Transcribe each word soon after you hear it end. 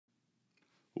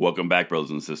Welcome back,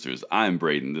 brothers and sisters. I'm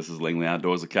Braden. This is Langley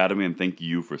Outdoors Academy, and thank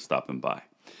you for stopping by.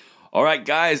 All right,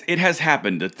 guys, it has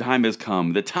happened. The time has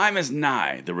come. The time is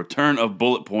nigh. The return of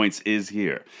bullet points is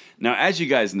here. Now, as you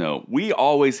guys know, we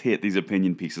always hit these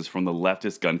opinion pieces from the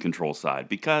leftist gun control side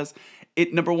because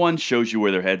it, number one, shows you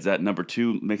where their head's at. Number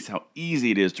two, makes how easy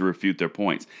it is to refute their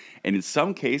points. And in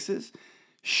some cases,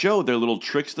 show their little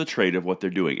tricks of the trade of what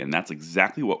they're doing. And that's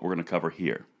exactly what we're going to cover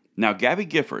here. Now, Gabby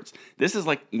Giffords, this is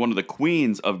like one of the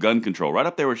queens of gun control, right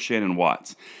up there with Shannon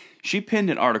Watts. She penned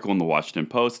an article in the Washington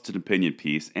Post. It's an opinion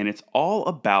piece, and it's all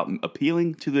about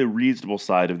appealing to the reasonable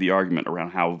side of the argument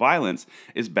around how violence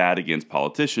is bad against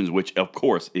politicians, which, of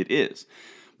course, it is.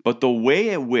 But the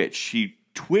way at which she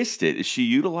twists it is she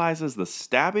utilizes the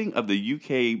stabbing of the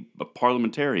UK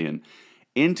parliamentarian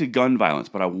into gun violence,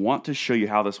 but I want to show you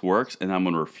how this works, and I'm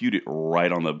going to refute it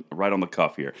right on the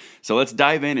cuff here. So let's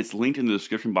dive in. It's linked in the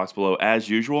description box below as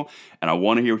usual, and I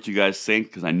want to hear what you guys think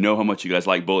because I know how much you guys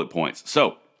like bullet points.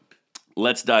 So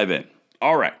let's dive in.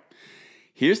 All right,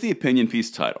 here's the opinion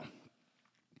piece title.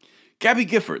 Gabby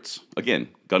Giffords, again,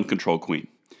 gun control queen.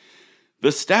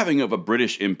 The stabbing of a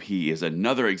British MP is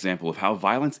another example of how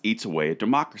violence eats away at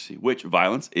democracy, which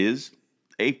violence is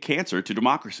a cancer to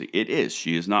democracy. It is.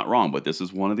 She is not wrong, but this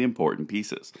is one of the important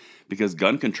pieces because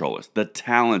gun controllers, the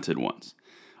talented ones,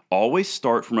 always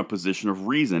start from a position of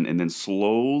reason and then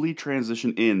slowly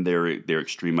transition in their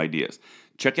extreme ideas.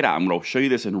 Check it out. I'm going to show you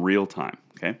this in real time,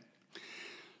 okay?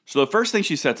 So the first thing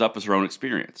she sets up is her own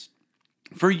experience.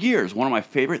 For years, one of my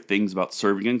favorite things about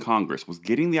serving in Congress was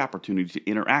getting the opportunity to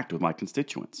interact with my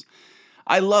constituents.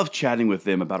 I loved chatting with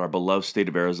them about our beloved state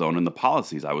of Arizona and the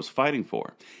policies I was fighting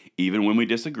for. Even when we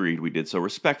disagreed, we did so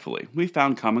respectfully. We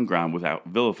found common ground without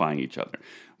vilifying each other,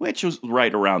 which was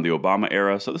right around the Obama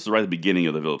era, so this is right at the beginning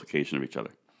of the vilification of each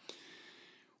other.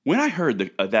 When I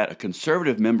heard that a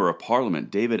conservative member of parliament,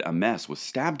 David Ames, was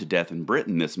stabbed to death in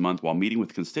Britain this month while meeting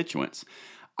with constituents,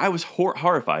 I was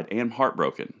horrified and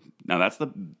heartbroken. Now, that's the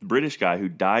British guy who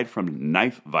died from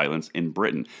knife violence in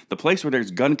Britain, the place where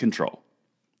there's gun control.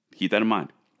 Keep that in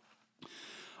mind.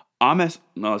 Ames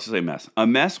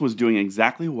was doing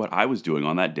exactly what I was doing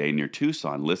on that day near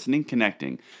Tucson, listening,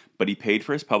 connecting, but he paid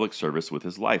for his public service with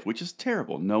his life, which is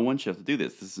terrible. No one should have to do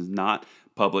this. This is not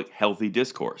public, healthy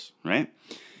discourse, right?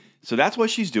 So that's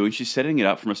what she's doing. She's setting it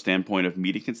up from a standpoint of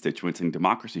meeting constituents, and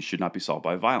democracy should not be solved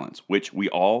by violence, which we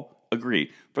all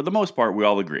agree. For the most part, we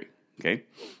all agree, okay?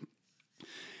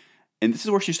 And this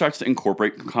is where she starts to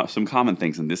incorporate some common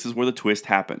things, and this is where the twist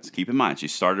happens. Keep in mind, she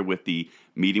started with the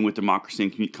meeting with democracy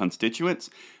and constituents,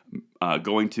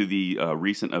 going to the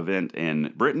recent event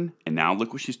in Britain, and now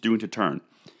look what she's doing to turn.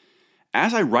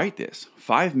 As I write this,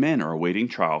 5 men are awaiting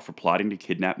trial for plotting to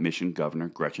kidnap Michigan Governor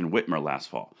Gretchen Whitmer last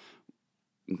fall.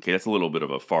 Okay, that's a little bit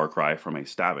of a far cry from a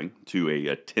stabbing to a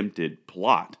attempted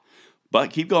plot.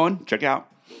 But keep going, check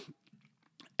out.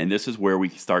 And this is where we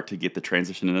start to get the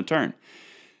transition and the turn.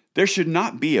 There should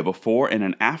not be a before and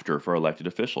an after for elected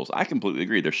officials. I completely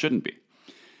agree. There shouldn't be.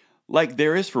 Like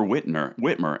there is for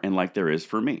Whitmer and like there is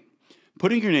for me.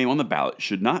 Putting your name on the ballot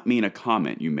should not mean a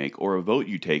comment you make or a vote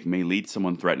you take may lead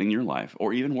someone threatening your life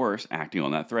or even worse, acting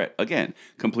on that threat. Again,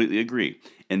 completely agree.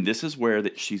 And this is where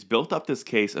she's built up this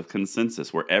case of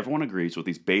consensus where everyone agrees with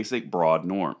these basic broad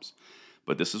norms.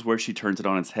 But this is where she turns it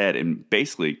on its head and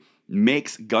basically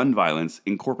makes gun violence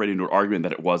incorporate into an argument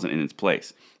that it wasn't in its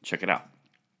place. Check it out.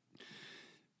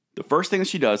 The first thing that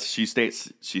she does, she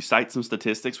cites some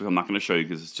statistics, which I'm not going to show you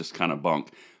because it's just kind of bunk.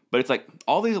 But it's like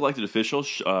all these elected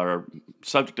officials are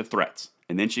subject to threats.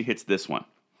 And then she hits this one.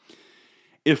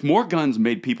 If more guns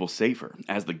made people safer,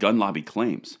 as the gun lobby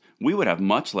claims, we would have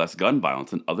much less gun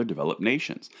violence in other developed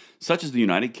nations, such as the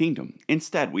United Kingdom.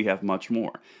 Instead, we have much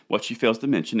more. What she fails to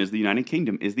mention is the United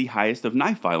Kingdom is the highest of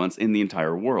knife violence in the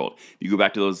entire world. If you go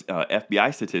back to those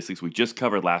FBI statistics we just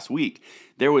covered last week,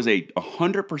 there was a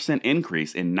 100%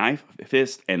 increase in knife,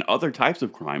 fist, and other types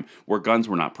of crime where guns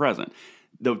were not present.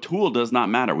 The tool does not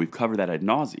matter. We've covered that ad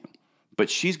nauseum. But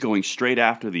she's going straight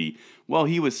after well,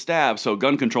 he was stabbed, so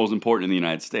gun control is important in the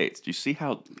United States. Do you see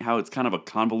how it's kind of a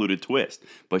convoluted twist?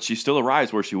 But she still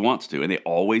arrives where she wants to, and they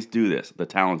always do this, the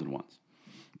talented ones.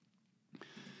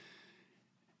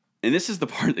 And this is the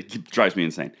part that drives me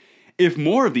insane. If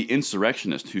more of the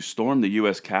insurrectionists who stormed the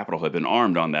U.S. Capitol had been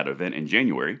armed on that event in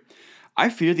January, I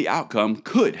fear the outcome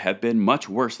could have been much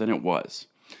worse than it was.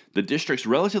 The district's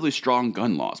relatively strong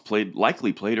gun laws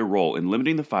likely played a role in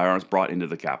limiting the firearms brought into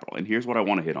the Capitol. And here's what I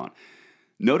want to hit on.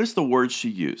 Notice the words she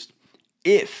used.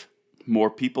 If more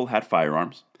people had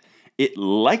firearms, it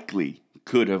likely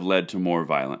could have led to more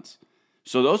violence.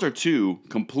 So those are two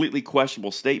completely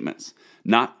questionable statements,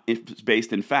 not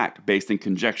based in fact, based in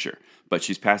conjecture. but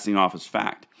she's passing off as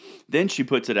fact. Then she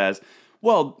puts it as,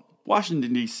 well,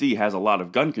 Washington, D.C. has a lot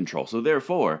of gun control, so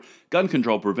therefore, gun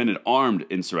control prevented armed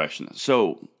insurrectionists.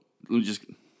 So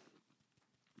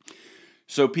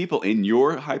people in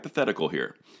your hypothetical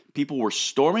here, people were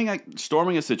storming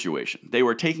a situation. They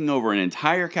were taking over an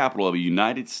entire capital of the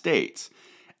United States,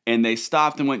 and they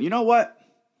stopped and went, you know what?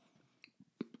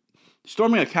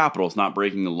 Storming a capital is not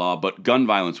breaking the law, but gun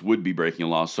violence would be breaking the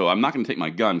law, so I'm not going to take my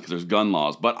gun because there's gun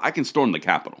laws, but I can storm the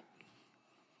capital.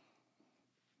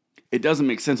 It doesn't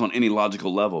make sense on any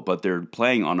logical level, but they're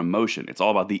playing on emotion. It's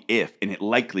all about the if, and it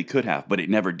likely could have, but it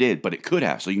never did, but it could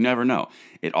have, so you never know.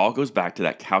 It all goes back to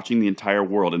that couching the entire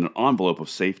world in an envelope of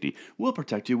safety. We'll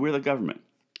protect you, we're the government.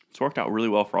 It's worked out really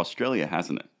well for Australia,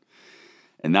 hasn't it?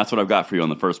 And that's what I've got for you on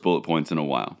the first bullet points in a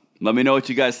while. Let me know what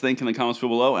you guys think in the comments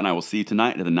below, and I will see you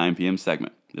tonight at the 9 p.m.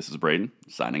 segment. This is Braden,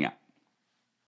 signing out.